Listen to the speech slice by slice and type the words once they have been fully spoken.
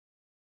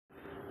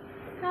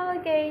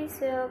Hello guys,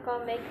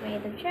 welcome back to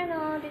my YouTube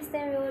channel. This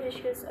time we will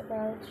discuss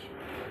about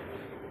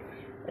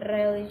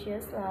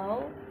religious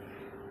law.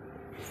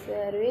 So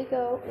here we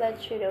go,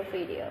 let's shoot the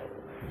video.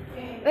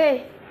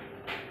 Hey,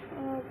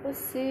 apa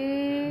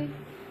sih?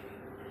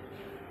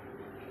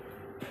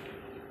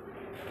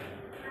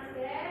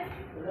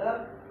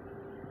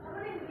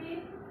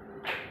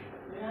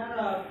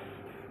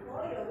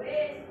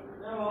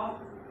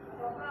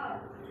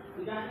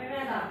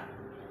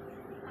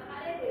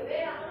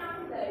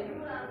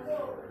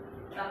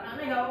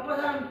 Takane gak apa-apa,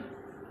 Sam.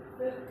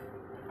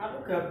 Aku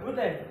gabut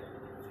ya.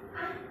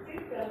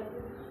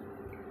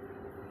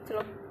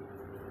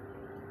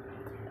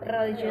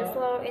 Religious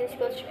law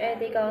includes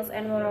ethical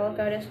and moral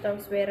codes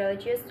talks by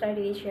religious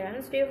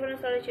traditions.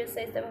 Different religious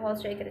systems hold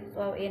sacred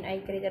law in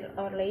a greater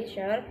or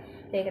lesser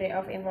degree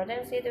of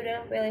importance to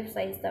their belief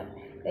system.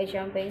 Which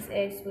jumping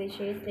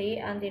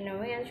explicitly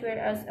antinomians,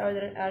 whereas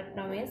other are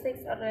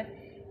nomistics or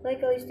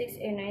legalistics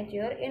in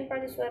nature. In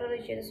particular,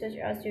 religions such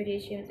as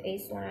Judaism,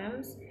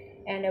 Islam,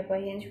 and the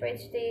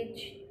Baha'is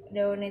teach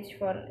the need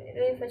for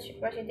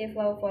positive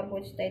law for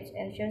both states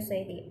and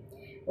society.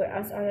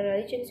 Whereas other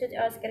religions such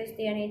as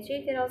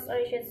Christianity tells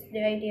religions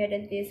the idea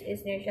that this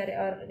is necessary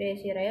or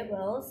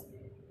desirable.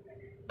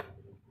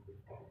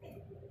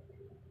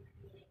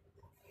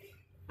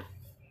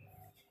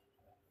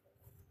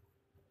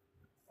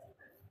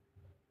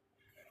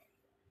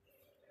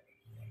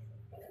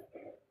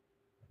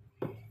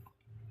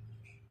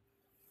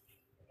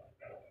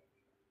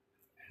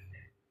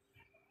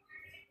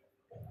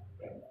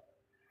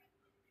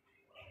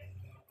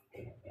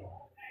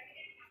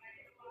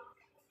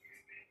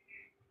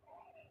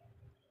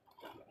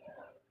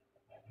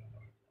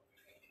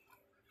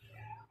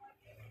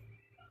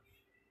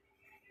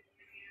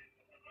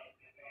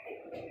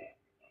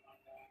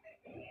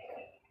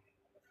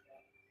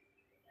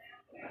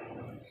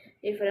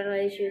 Different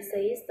religious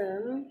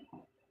systems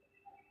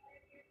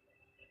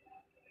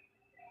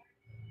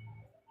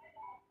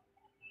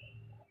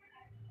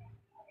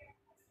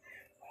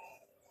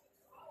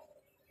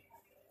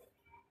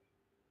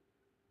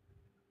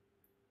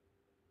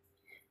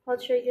hold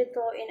sacred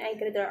law in a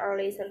greater or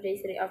lesser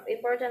degree of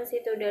importance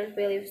to their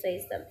belief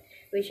system,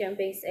 which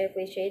implies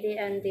appreciated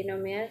and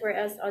denominated,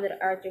 whereas other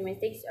are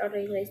domestic or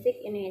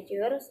legalistic in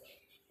nature.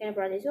 In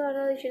particular,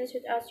 religions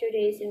such as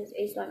Judaism,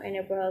 Islam, and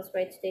the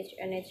Baha'is teach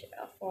a need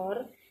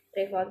for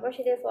provide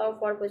positive law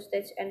for both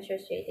states and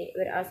society,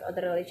 whereas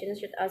other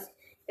religions such as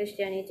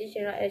Christianity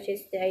generally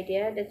the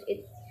idea that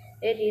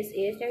this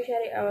is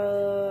necessary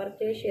or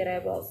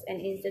desirable,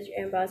 and instead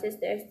emphasizes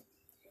the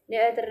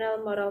eternal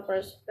moral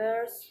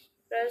precepts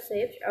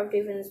of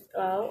divine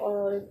law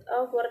or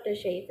over the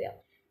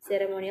civil,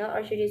 ceremonial,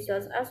 or judicial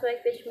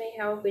aspects which may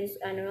have been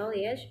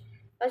acknowledged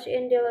as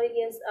in the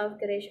legends of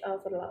grace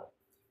over law.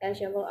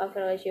 Example of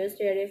religious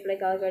derivative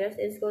legal codes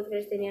include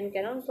Christian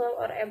canon law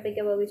or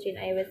applicable within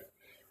a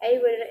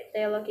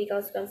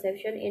theological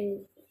conception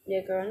in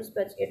the grounds,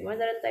 but in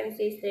modern times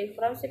distinct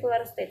from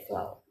secular state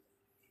law.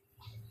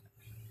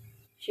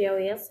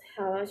 Jewish,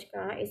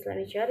 Halakha,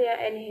 Islamic Sharia,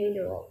 and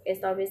Hindu law.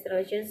 Established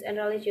religions and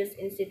religious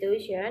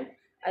institutions.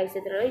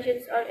 Accepted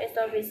religions or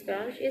established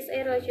grounds is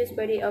a religious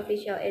body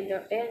official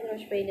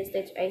endorsed by the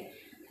state. A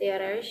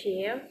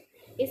theocracy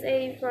is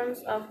a form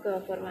of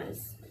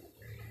governance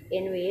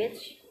in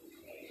which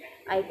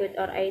a good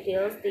or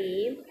ideal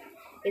team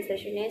is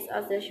recognized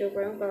as the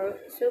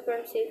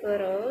supremacy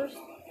force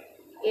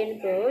in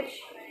both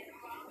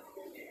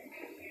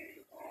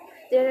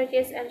the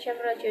religious and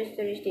self-religious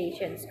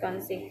jurisdictions.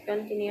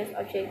 Continuous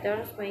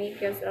objectors may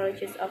cause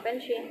religious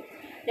offension.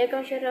 The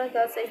cultural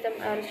legal system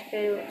are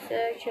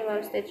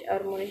secular states or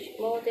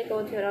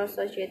multicultural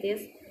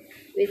societies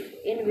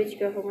in which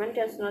government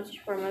does not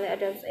formally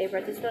adopt a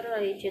particular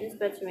religion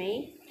but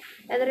may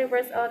either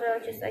repress all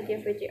religious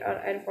activity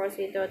or enforce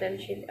the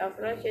totality of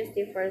religious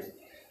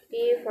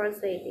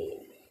diversity,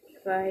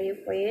 by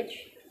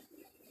which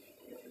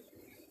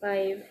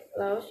by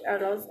laws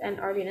and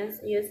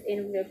ordinances used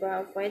in the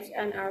Baha'is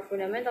and are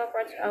fundamental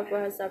parts of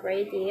Bahasa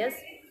practice.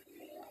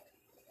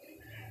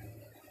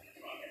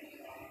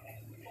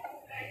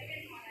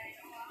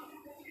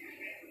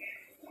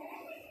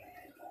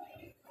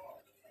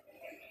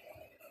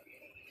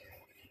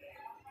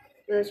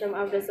 Some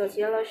of the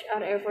social laws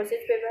are enforced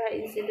by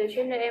Baha'i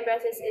institutions. The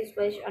emphasis is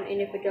placed on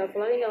individual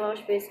following the laws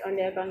based on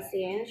their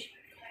conscience,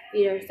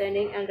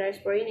 understanding, and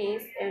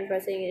responsibility, and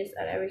passing it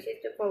are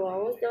restricted to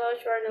follow the laws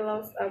for the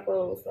laws of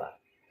law.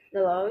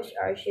 The laws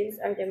are seen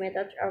as the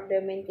method of the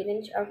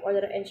maintenance of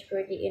order and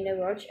security in the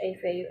world. A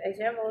few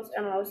examples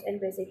and laws and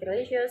basic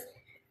religious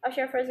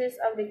observances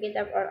of the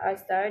Kitab or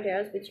Astar,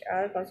 which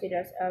are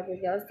considered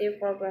obligatory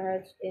for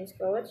Baha'is in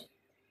schools.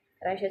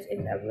 Rashes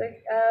in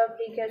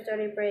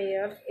obligatory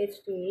prayers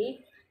each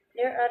day.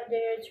 There are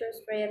the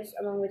church prayers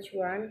among which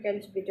one can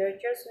be the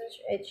church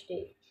each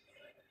day.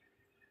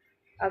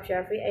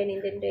 Observing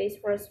 19 days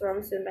first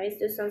from sunrise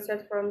to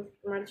sunset from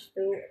March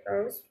to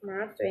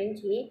March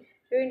 20.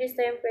 During this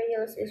time,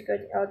 prayers is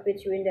cut out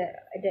between the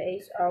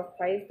age of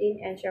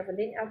 15 and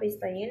 17 of his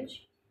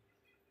age.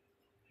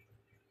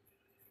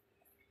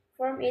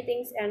 Farm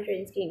eatings and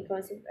drinking,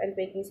 concept and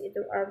baking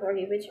into are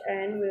prohibited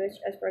and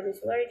which as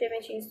particularly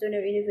damaging to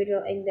the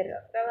individual and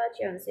their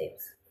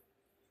relationships.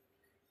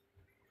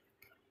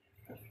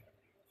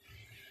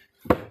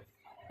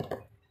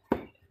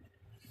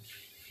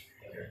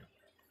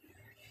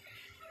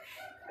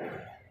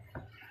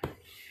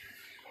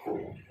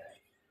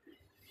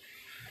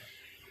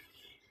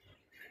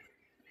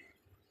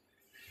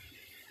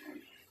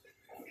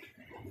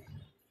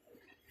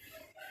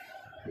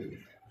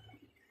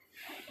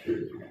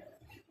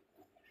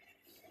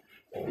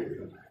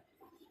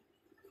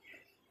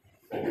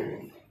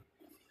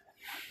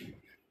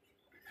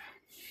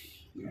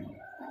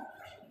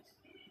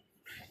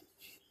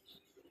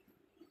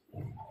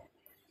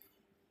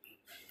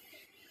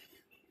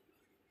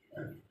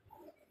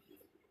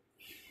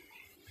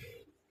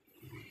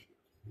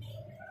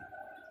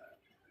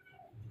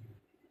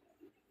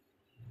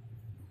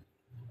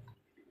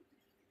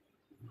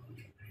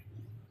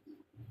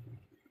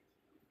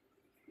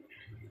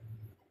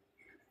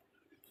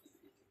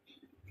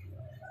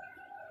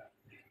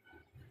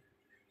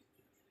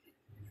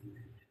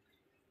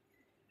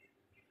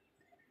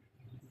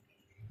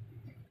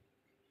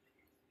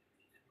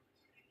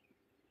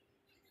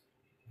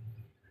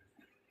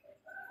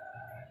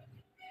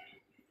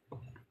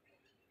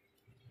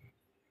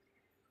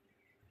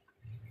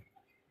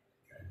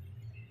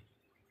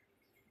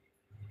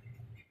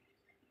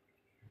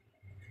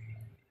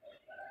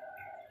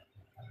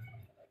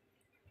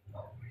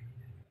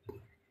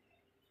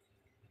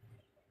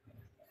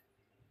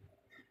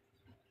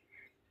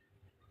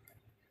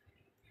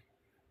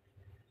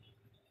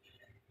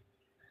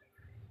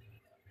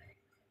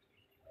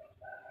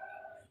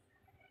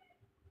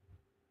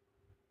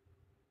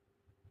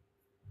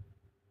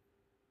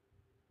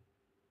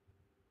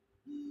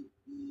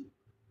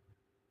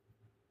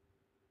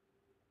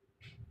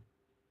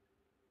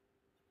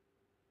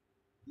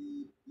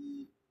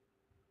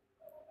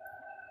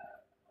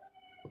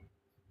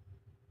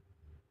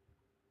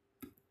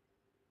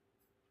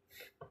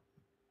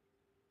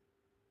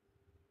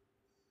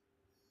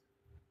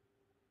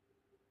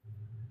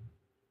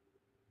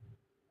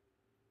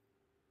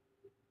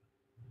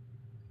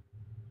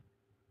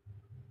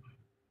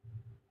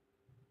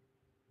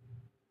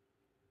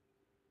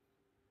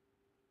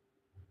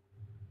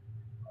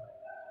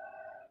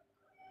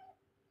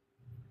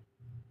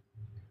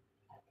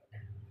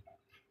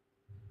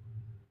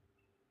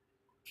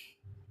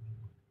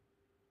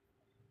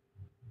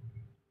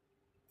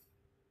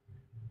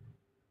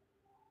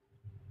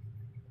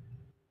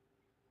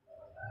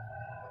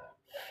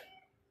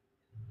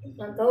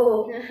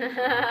 Mantuk.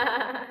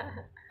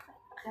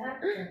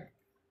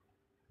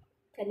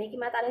 Kene iki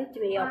matane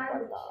duwe apa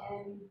to?